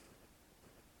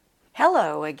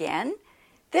Hello again.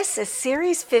 This is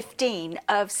Series 15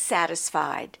 of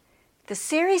Satisfied. The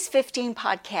Series 15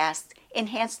 podcast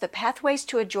enhance the Pathways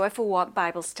to a Joyful Walk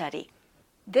Bible study.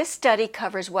 This study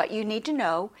covers what you need to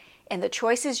know and the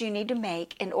choices you need to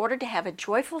make in order to have a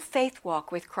joyful faith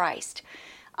walk with Christ.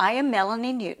 I am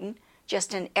Melanie Newton,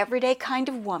 just an everyday kind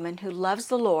of woman who loves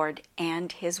the Lord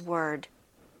and His Word.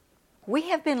 We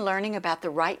have been learning about the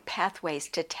right pathways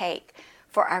to take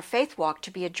for our faith walk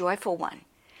to be a joyful one.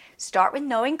 Start with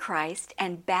knowing Christ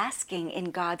and basking in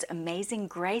God's amazing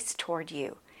grace toward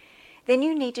you. Then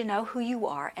you need to know who you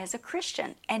are as a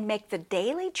Christian and make the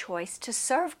daily choice to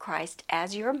serve Christ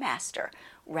as your master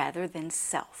rather than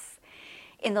self.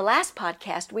 In the last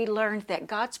podcast, we learned that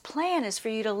God's plan is for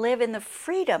you to live in the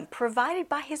freedom provided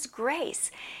by His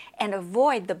grace and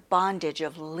avoid the bondage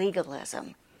of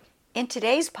legalism. In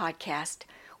today's podcast,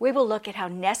 we will look at how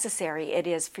necessary it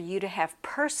is for you to have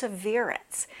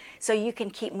perseverance so you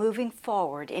can keep moving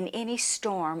forward in any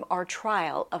storm or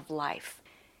trial of life.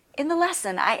 In the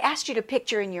lesson, I asked you to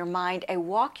picture in your mind a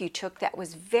walk you took that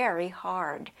was very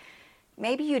hard.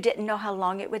 Maybe you didn't know how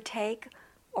long it would take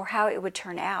or how it would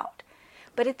turn out,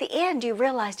 but at the end you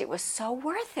realized it was so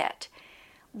worth it.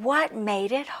 What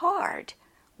made it hard?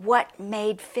 What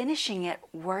made finishing it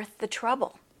worth the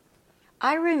trouble?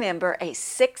 I remember a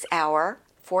 6-hour,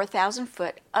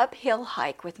 4,000-foot uphill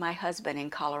hike with my husband in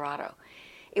Colorado.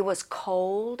 It was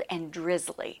cold and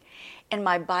drizzly, and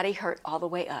my body hurt all the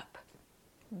way up.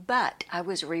 But I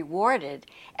was rewarded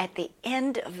at the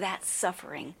end of that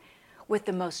suffering with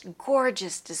the most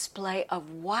gorgeous display of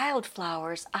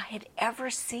wildflowers I had ever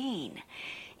seen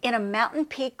in a mountain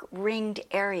peak ringed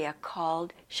area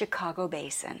called Chicago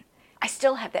Basin. I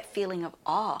still have that feeling of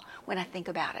awe when I think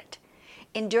about it.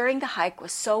 Enduring the hike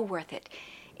was so worth it.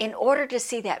 In order to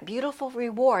see that beautiful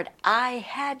reward, I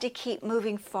had to keep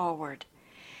moving forward.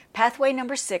 Pathway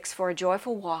number 6 for a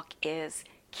joyful walk is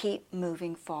keep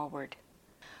moving forward.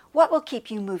 What will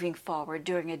keep you moving forward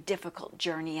during a difficult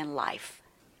journey in life?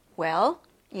 Well,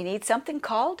 you need something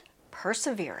called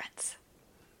perseverance.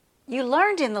 You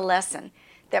learned in the lesson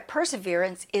that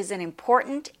perseverance is an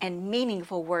important and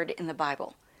meaningful word in the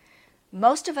Bible.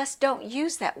 Most of us don't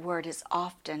use that word as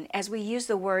often as we use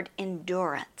the word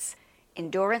endurance.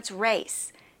 Endurance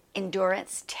race,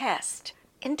 endurance test.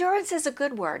 Endurance is a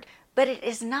good word, but it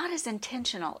is not as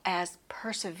intentional as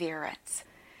perseverance.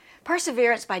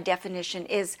 Perseverance, by definition,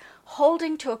 is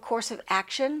holding to a course of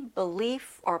action,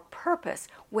 belief, or purpose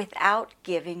without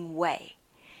giving way.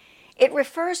 It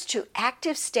refers to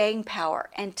active staying power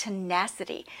and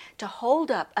tenacity to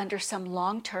hold up under some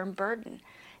long-term burden,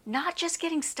 not just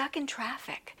getting stuck in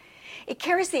traffic. It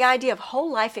carries the idea of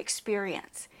whole life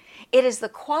experience. It is the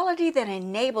quality that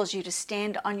enables you to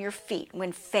stand on your feet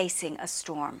when facing a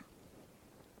storm.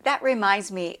 That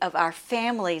reminds me of our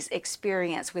family's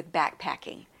experience with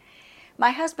backpacking. My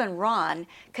husband Ron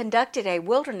conducted a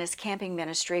wilderness camping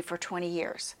ministry for 20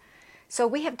 years, so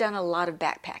we have done a lot of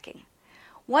backpacking.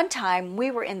 One time we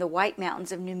were in the White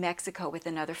Mountains of New Mexico with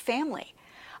another family.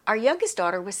 Our youngest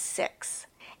daughter was 6.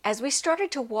 As we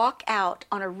started to walk out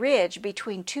on a ridge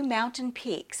between 2 mountain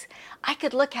peaks, I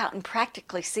could look out and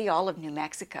practically see all of New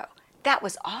Mexico. That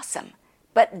was awesome.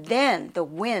 But then the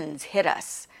winds hit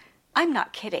us. I'm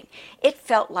not kidding. It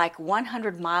felt like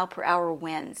 100-mile-per-hour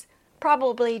winds,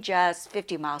 probably just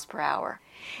 50 miles per hour.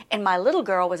 And my little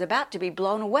girl was about to be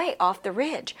blown away off the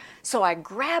ridge, so I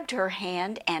grabbed her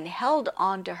hand and held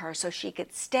on to her so she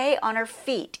could stay on her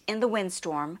feet in the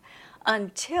windstorm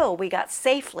until we got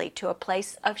safely to a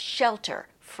place of shelter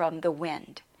from the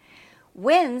wind.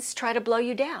 Winds try to blow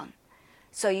you down,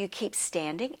 so you keep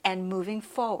standing and moving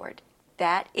forward.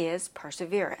 That is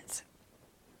perseverance.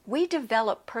 We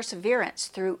develop perseverance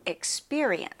through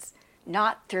experience,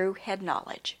 not through head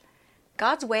knowledge.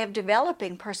 God's way of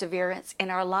developing perseverance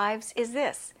in our lives is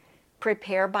this: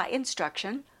 prepare by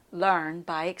instruction, learn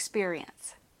by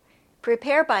experience.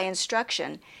 Prepare by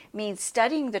instruction means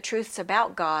studying the truths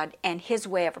about God and His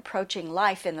way of approaching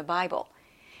life in the Bible.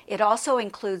 It also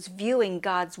includes viewing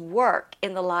God's work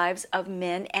in the lives of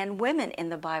men and women in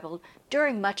the Bible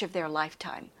during much of their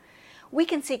lifetime. We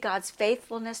can see God's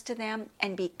faithfulness to them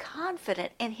and be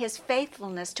confident in His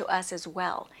faithfulness to us as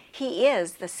well. He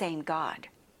is the same God.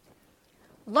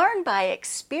 Learn by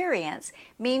experience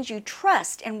means you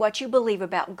trust in what you believe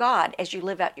about God as you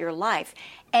live out your life,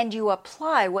 and you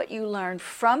apply what you learned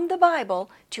from the Bible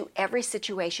to every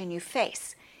situation you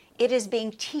face. It is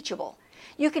being teachable.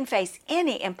 You can face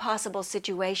any impossible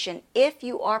situation if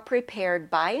you are prepared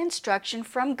by instruction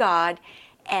from God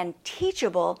and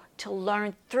teachable to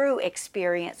learn through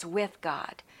experience with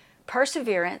God.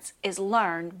 Perseverance is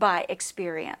learned by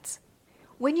experience.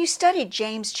 When you studied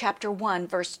James chapter 1,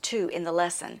 verse 2 in the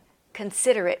lesson,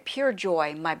 "Consider it pure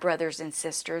joy, my brothers and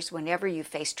sisters, whenever you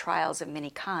face trials of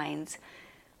many kinds,"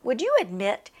 would you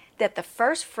admit that the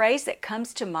first phrase that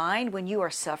comes to mind when you are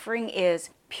suffering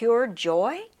is pure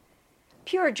joy?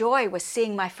 Pure joy was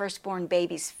seeing my firstborn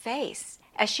baby's face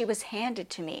as she was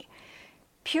handed to me.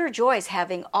 Pure joy is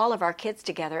having all of our kids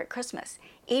together at Christmas,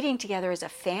 eating together as a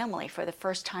family for the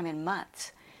first time in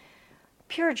months.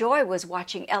 Pure joy was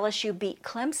watching LSU beat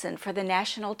Clemson for the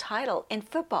national title in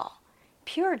football.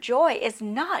 Pure joy is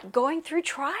not going through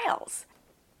trials.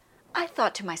 I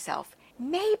thought to myself,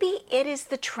 maybe it is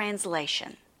the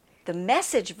translation. The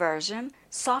Message version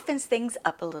softens things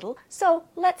up a little, so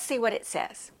let's see what it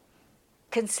says.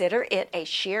 "Consider it a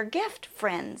sheer gift,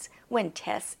 friends, when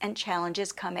tests and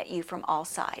challenges come at you from all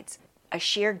sides." A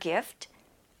sheer gift?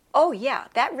 Oh yeah,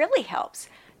 that really helps.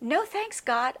 No thanks,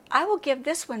 God. I will give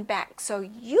this one back so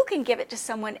you can give it to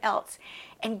someone else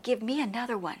and give me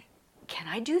another one. Can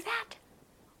I do that?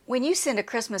 When you send a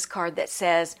Christmas card that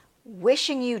says,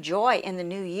 "Wishing you joy in the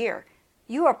new year,"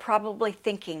 you are probably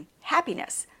thinking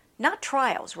happiness, not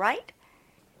trials, right?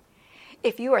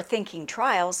 If you are thinking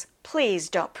trials, please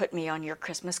don't put me on your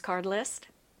Christmas card list.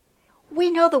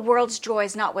 We know the world's joy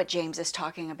is not what James is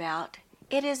talking about.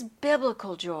 It is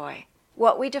biblical joy,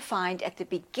 what we defined at the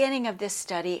beginning of this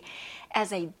study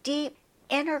as a deep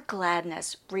inner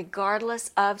gladness regardless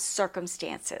of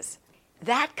circumstances.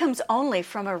 That comes only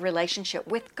from a relationship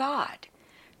with God.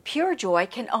 Pure joy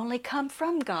can only come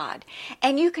from God,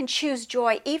 and you can choose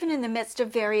joy even in the midst of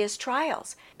various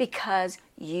trials because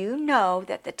you know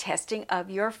that the testing of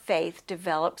your faith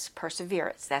develops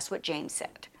perseverance. That's what James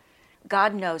said.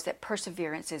 God knows that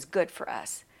perseverance is good for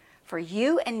us. For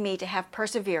you and me to have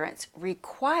perseverance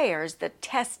requires the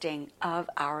testing of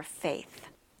our faith.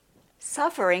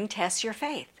 Suffering tests your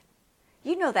faith.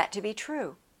 You know that to be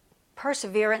true.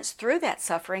 Perseverance through that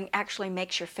suffering actually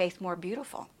makes your faith more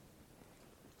beautiful.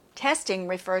 Testing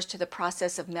refers to the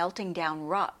process of melting down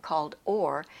rock called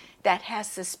ore that has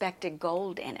suspected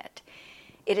gold in it.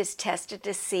 It is tested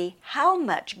to see how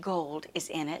much gold is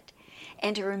in it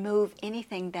and to remove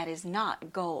anything that is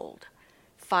not gold.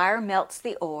 Fire melts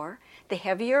the ore, the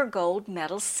heavier gold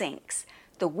metal sinks,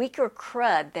 the weaker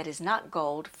crud that is not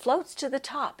gold floats to the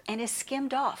top and is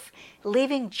skimmed off,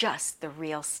 leaving just the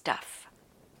real stuff.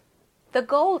 The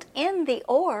gold in the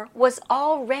ore was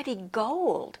already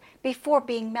gold before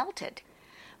being melted.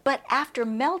 But after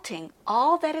melting,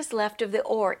 all that is left of the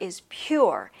ore is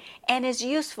pure and is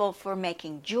useful for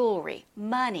making jewelry,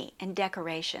 money, and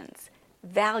decorations.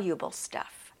 Valuable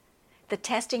stuff. The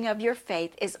testing of your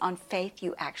faith is on faith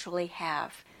you actually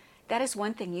have. That is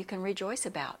one thing you can rejoice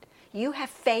about. You have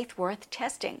faith worth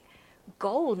testing.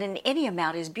 Gold in any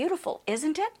amount is beautiful,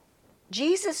 isn't it?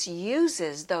 Jesus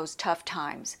uses those tough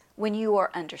times when you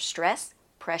are under stress,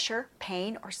 pressure,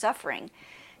 pain, or suffering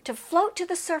to float to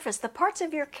the surface the parts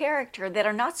of your character that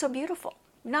are not so beautiful,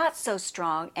 not so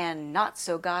strong, and not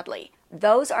so godly.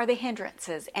 Those are the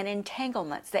hindrances and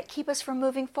entanglements that keep us from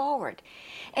moving forward.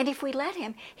 And if we let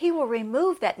Him, He will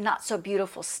remove that not so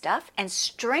beautiful stuff and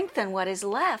strengthen what is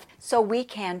left so we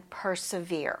can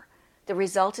persevere. The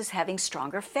result is having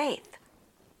stronger faith.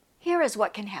 Here is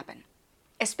what can happen,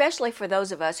 especially for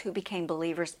those of us who became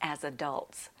believers as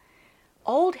adults.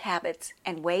 Old habits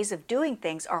and ways of doing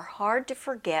things are hard to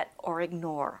forget or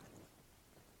ignore.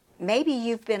 Maybe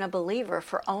you've been a believer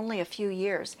for only a few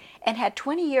years and had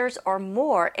 20 years or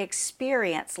more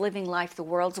experience living life the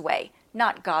world's way,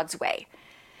 not God's way.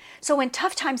 So when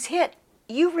tough times hit,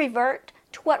 you revert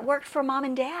to what worked for mom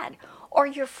and dad, or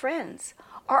your friends,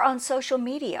 or on social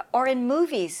media, or in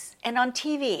movies and on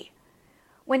TV.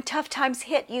 When tough times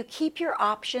hit, you keep your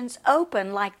options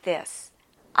open like this.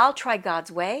 I'll try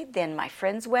God's way, then my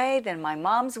friend's way, then my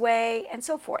mom's way, and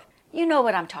so forth. You know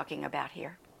what I'm talking about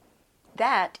here.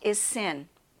 That is sin.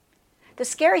 The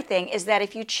scary thing is that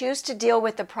if you choose to deal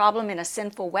with the problem in a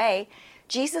sinful way,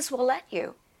 Jesus will let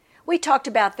you. We talked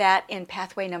about that in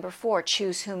pathway number 4,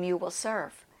 choose whom you will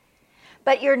serve.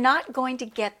 But you're not going to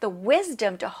get the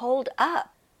wisdom to hold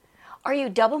up. Are you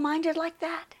double-minded like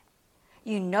that?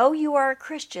 You know you are a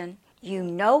Christian, you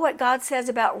know what God says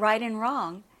about right and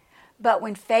wrong, but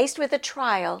when faced with a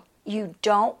trial, you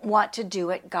don't want to do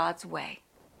it God's way.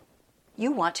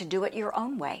 You want to do it your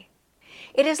own way.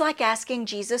 It is like asking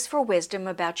Jesus for wisdom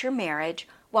about your marriage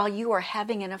while you are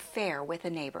having an affair with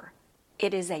a neighbor.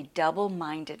 It is a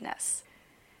double-mindedness.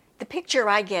 The picture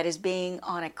I get is being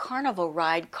on a carnival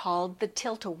ride called the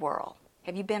Tilt-A-Whirl.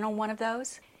 Have you been on one of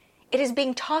those? It is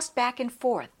being tossed back and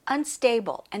forth,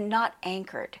 unstable and not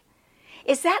anchored.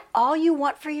 Is that all you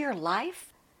want for your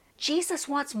life? Jesus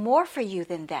wants more for you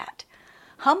than that.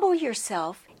 Humble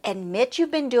yourself, admit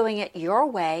you've been doing it your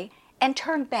way, and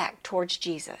turn back towards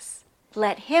Jesus.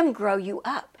 Let Him grow you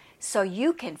up so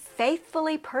you can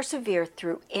faithfully persevere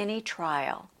through any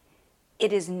trial.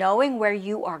 It is knowing where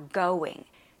you are going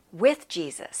with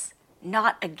Jesus,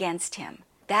 not against Him.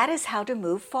 That is how to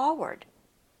move forward.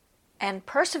 And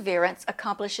perseverance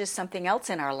accomplishes something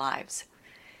else in our lives.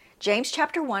 James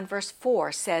chapter 1 verse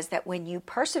 4 says that when you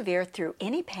persevere through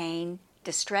any pain,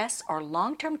 distress, or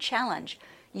long-term challenge,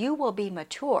 you will be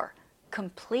mature,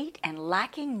 complete, and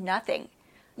lacking nothing.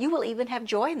 You will even have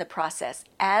joy in the process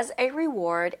as a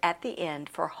reward at the end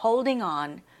for holding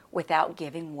on without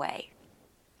giving way.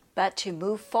 But to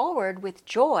move forward with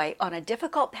joy on a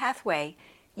difficult pathway,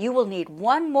 you will need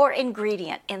one more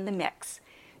ingredient in the mix.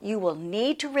 You will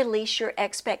need to release your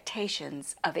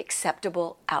expectations of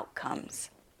acceptable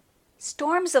outcomes.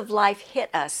 Storms of life hit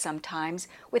us sometimes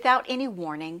without any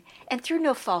warning and through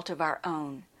no fault of our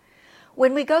own.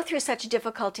 When we go through such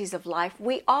difficulties of life,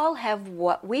 we all have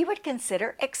what we would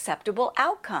consider acceptable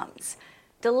outcomes: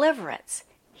 deliverance,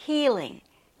 healing,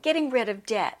 getting rid of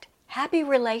debt, happy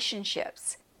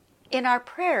relationships. In our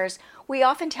prayers, we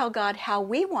often tell God how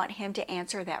we want Him to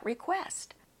answer that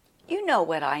request. You know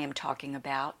what I am talking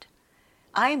about.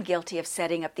 I am guilty of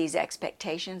setting up these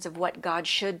expectations of what God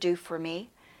should do for me.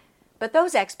 But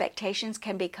those expectations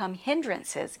can become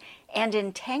hindrances and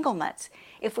entanglements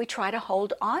if we try to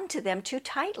hold on to them too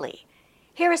tightly.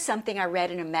 Here is something I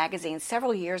read in a magazine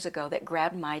several years ago that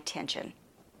grabbed my attention.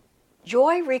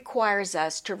 Joy requires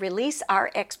us to release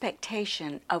our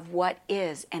expectation of what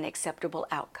is an acceptable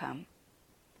outcome.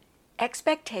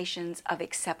 Expectations of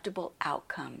acceptable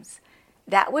outcomes.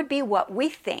 That would be what we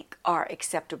think are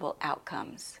acceptable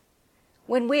outcomes.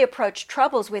 When we approach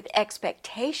troubles with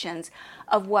expectations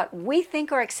of what we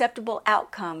think are acceptable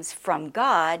outcomes from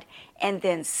God, and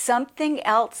then something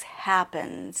else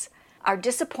happens, our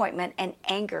disappointment and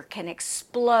anger can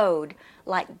explode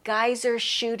like geysers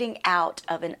shooting out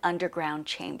of an underground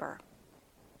chamber.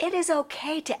 It is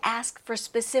okay to ask for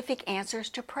specific answers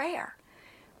to prayer,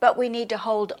 but we need to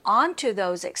hold on to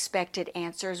those expected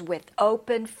answers with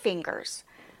open fingers.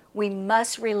 We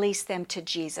must release them to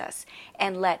Jesus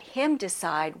and let Him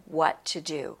decide what to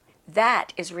do.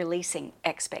 That is releasing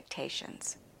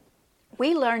expectations.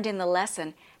 We learned in the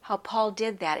lesson how Paul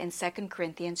did that in 2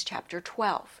 Corinthians chapter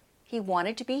 12. He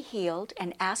wanted to be healed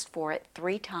and asked for it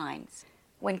 3 times.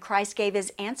 When Christ gave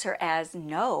His answer as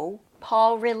no,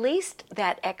 Paul released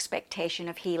that expectation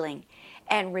of healing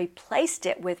and replaced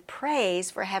it with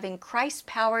praise for having Christ's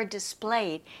power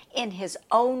displayed in his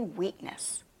own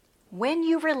weakness. When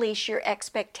you release your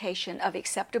expectation of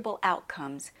acceptable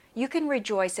outcomes, you can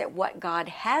rejoice at what God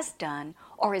has done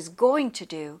or is going to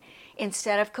do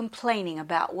instead of complaining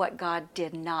about what God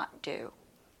did not do.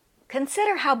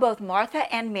 Consider how both Martha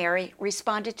and Mary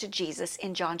responded to Jesus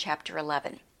in John chapter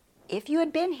 11. If you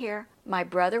had been here, my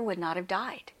brother would not have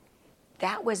died.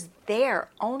 That was their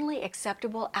only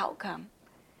acceptable outcome.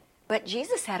 But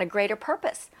Jesus had a greater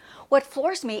purpose. What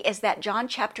floors me is that John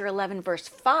chapter 11 verse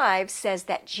 5 says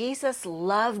that Jesus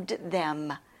loved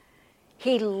them.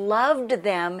 He loved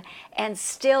them and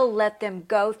still let them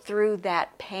go through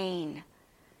that pain.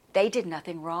 They did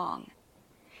nothing wrong.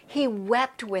 He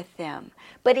wept with them,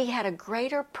 but He had a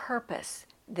greater purpose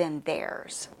than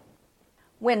theirs.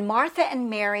 When Martha and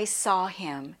Mary saw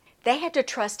Him, they had to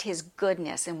trust His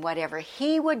goodness in whatever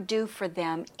He would do for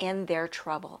them in their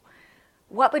trouble.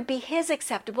 What would be His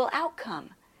acceptable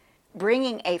outcome?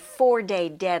 Bringing a 4-day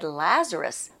dead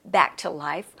Lazarus back to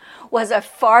life was a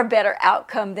far better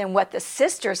outcome than what the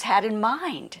sisters had in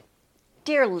mind.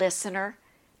 Dear listener,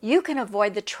 you can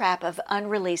avoid the trap of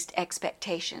unreleased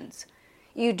expectations.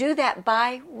 You do that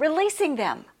by releasing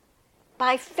them.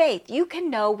 By faith, you can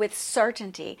know with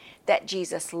certainty that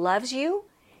Jesus loves you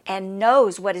and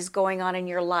knows what is going on in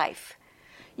your life.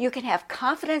 You can have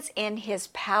confidence in His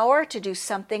power to do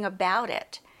something about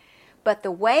it. But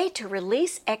the way to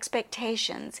release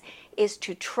expectations is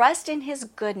to trust in His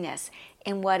goodness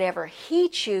in whatever He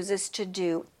chooses to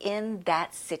do in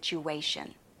that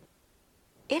situation.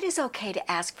 It is okay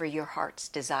to ask for your heart's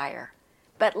desire,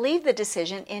 but leave the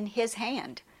decision in His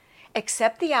hand.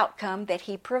 Accept the outcome that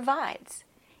He provides.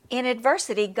 In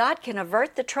adversity, God can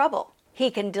avert the trouble. He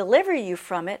can deliver you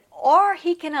from it, or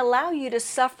He can allow you to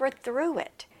suffer through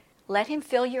it. Let Him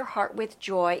fill your heart with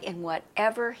joy in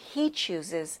whatever He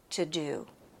chooses to do.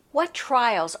 What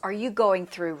trials are you going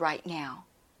through right now?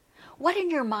 What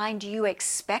in your mind do you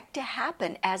expect to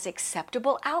happen as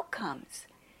acceptable outcomes?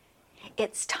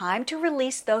 It's time to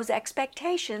release those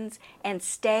expectations and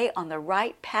stay on the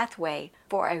right pathway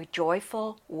for a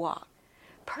joyful walk.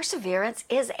 Perseverance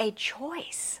is a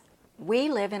choice. We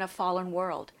live in a fallen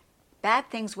world.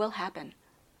 Bad things will happen.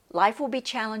 Life will be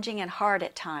challenging and hard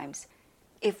at times.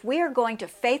 If we are going to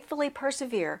faithfully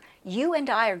persevere, you and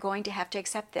I are going to have to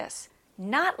accept this.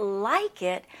 Not like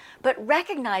it, but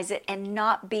recognize it and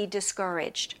not be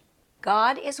discouraged.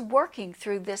 God is working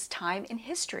through this time in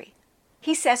history.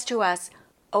 He says to us,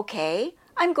 okay,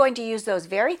 I'm going to use those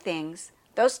very things,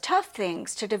 those tough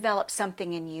things, to develop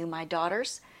something in you, my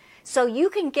daughters, so you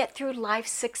can get through life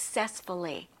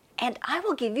successfully. And I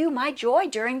will give you my joy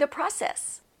during the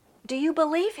process. Do you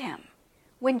believe him?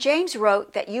 When James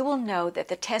wrote that you will know that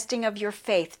the testing of your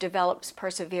faith develops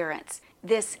perseverance,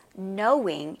 this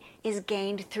knowing is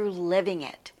gained through living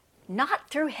it, not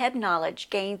through head knowledge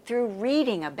gained through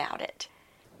reading about it.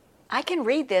 I can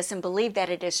read this and believe that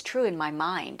it is true in my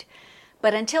mind,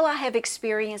 but until I have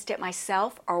experienced it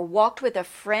myself or walked with a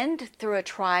friend through a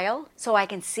trial so I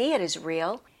can see it is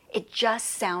real, it just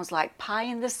sounds like pie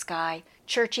in the sky,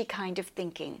 churchy kind of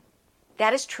thinking.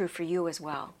 That is true for you as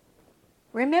well.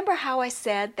 Remember how I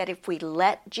said that if we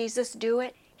let Jesus do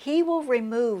it, he will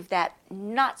remove that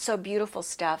not so beautiful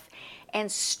stuff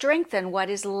and strengthen what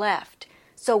is left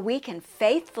so we can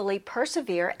faithfully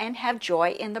persevere and have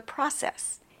joy in the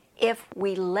process. If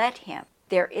we let him,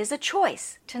 there is a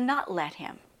choice to not let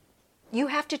him. You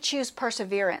have to choose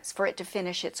perseverance for it to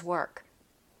finish its work.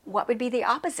 What would be the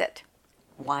opposite?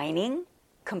 Whining,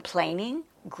 complaining,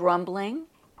 grumbling,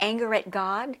 anger at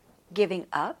God, giving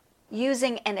up?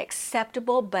 Using an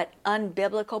acceptable but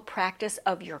unbiblical practice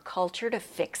of your culture to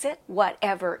fix it,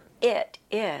 whatever it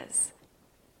is.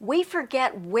 We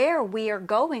forget where we are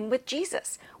going with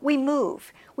Jesus. We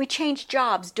move, we change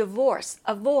jobs, divorce,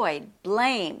 avoid,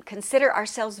 blame, consider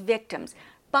ourselves victims,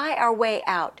 buy our way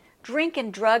out, drink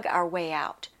and drug our way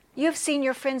out. You have seen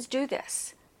your friends do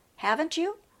this, haven't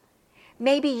you?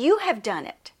 Maybe you have done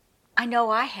it. I know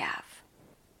I have.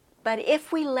 But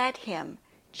if we let him,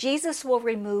 Jesus will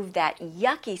remove that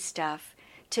yucky stuff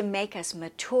to make us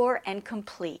mature and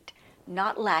complete,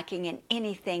 not lacking in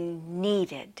anything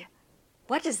needed.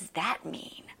 What does that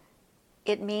mean?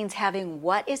 It means having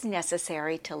what is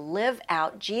necessary to live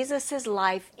out Jesus'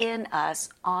 life in us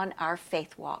on our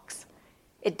faith walks.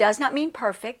 It does not mean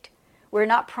perfect. We're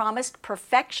not promised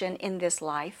perfection in this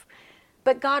life,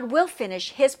 but God will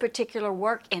finish his particular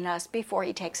work in us before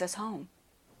he takes us home.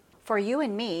 For you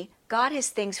and me, God has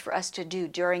things for us to do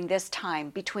during this time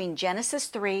between Genesis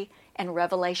 3 and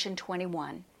Revelation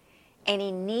 21. And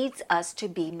he needs us to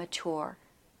be mature,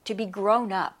 to be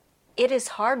grown up. It is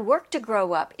hard work to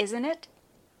grow up, isn't it?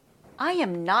 I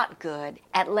am not good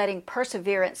at letting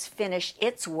perseverance finish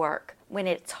its work when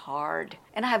it's hard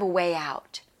and I have a way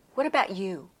out. What about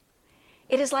you?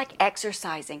 It is like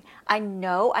exercising. I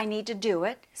know I need to do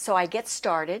it, so I get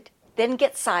started, then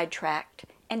get sidetracked,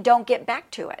 and don't get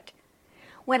back to it.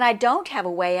 When I don't have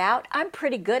a way out, I'm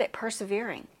pretty good at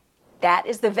persevering. That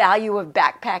is the value of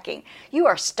backpacking. You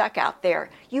are stuck out there.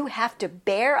 You have to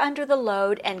bear under the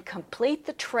load and complete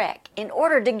the trek in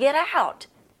order to get out.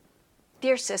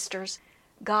 Dear sisters,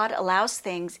 God allows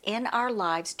things in our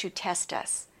lives to test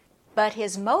us, but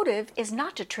his motive is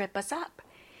not to trip us up.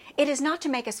 It is not to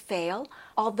make us fail,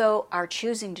 although our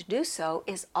choosing to do so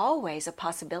is always a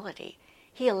possibility.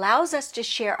 He allows us to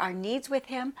share our needs with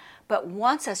him, but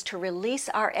wants us to release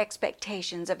our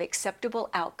expectations of acceptable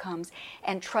outcomes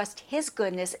and trust his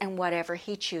goodness in whatever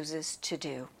he chooses to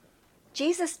do.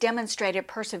 Jesus demonstrated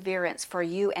perseverance for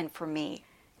you and for me.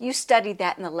 You studied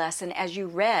that in the lesson as you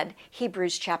read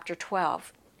Hebrews chapter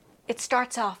 12. It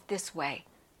starts off this way.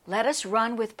 Let us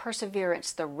run with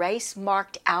perseverance the race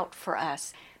marked out for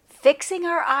us, fixing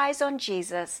our eyes on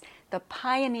Jesus, the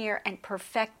pioneer and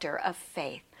perfecter of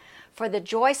faith. For the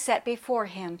joy set before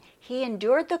him, he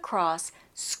endured the cross,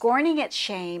 scorning its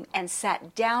shame, and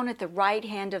sat down at the right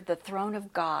hand of the throne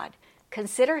of God.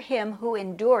 Consider him who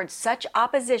endured such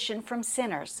opposition from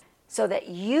sinners, so that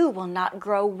you will not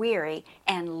grow weary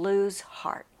and lose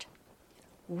heart.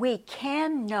 We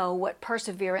can know what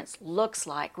perseverance looks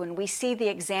like when we see the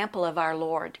example of our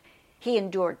Lord. He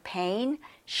endured pain,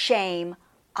 shame,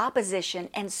 opposition,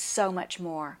 and so much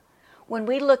more. When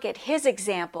we look at his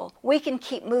example, we can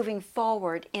keep moving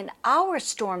forward in our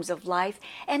storms of life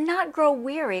and not grow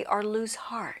weary or lose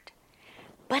heart.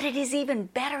 But it is even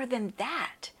better than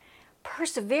that.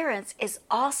 Perseverance is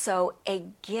also a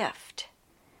gift.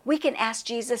 We can ask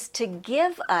Jesus to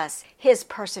give us his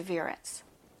perseverance.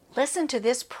 Listen to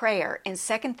this prayer in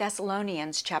 2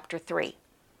 Thessalonians chapter 3.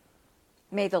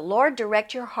 May the Lord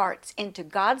direct your hearts into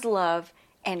God's love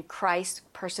and Christ's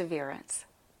perseverance.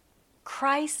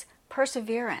 Christ's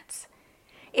perseverance.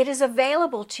 It is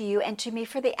available to you and to me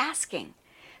for the asking.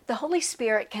 The Holy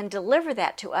Spirit can deliver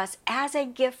that to us as a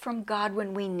gift from God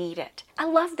when we need it. I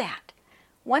love that.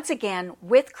 Once again,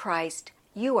 with Christ,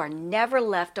 you are never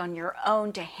left on your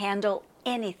own to handle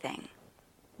anything.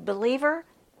 Believer,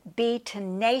 be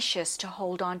tenacious to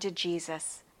hold on to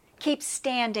Jesus. Keep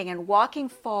standing and walking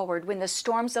forward when the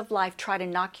storms of life try to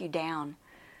knock you down.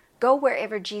 Go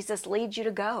wherever Jesus leads you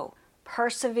to go.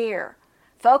 Persevere.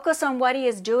 Focus on what He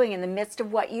is doing in the midst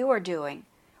of what you are doing.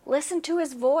 Listen to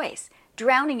His voice,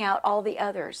 drowning out all the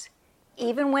others.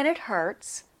 Even when it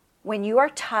hurts, when you are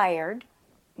tired,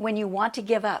 when you want to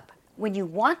give up, when you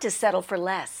want to settle for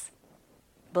less.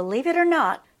 Believe it or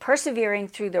not, persevering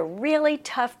through the really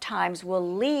tough times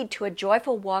will lead to a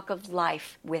joyful walk of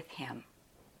life with Him.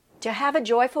 To have a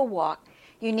joyful walk,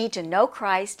 you need to know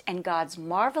Christ and God's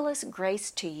marvelous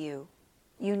grace to you.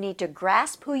 You need to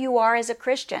grasp who you are as a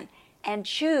Christian and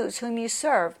choose whom you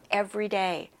serve every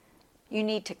day. You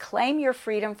need to claim your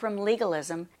freedom from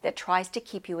legalism that tries to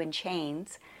keep you in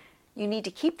chains. You need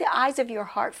to keep the eyes of your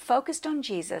heart focused on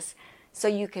Jesus so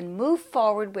you can move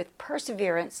forward with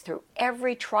perseverance through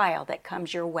every trial that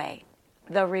comes your way.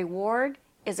 The reward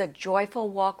is a joyful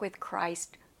walk with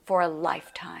Christ for a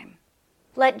lifetime.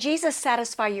 Let Jesus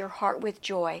satisfy your heart with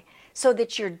joy so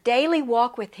that your daily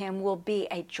walk with Him will be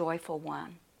a joyful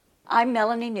one. I'm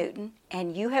Melanie Newton,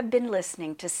 and you have been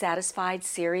listening to Satisfied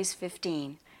Series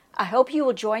 15. I hope you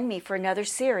will join me for another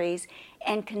series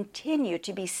and continue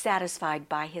to be satisfied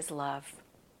by His love.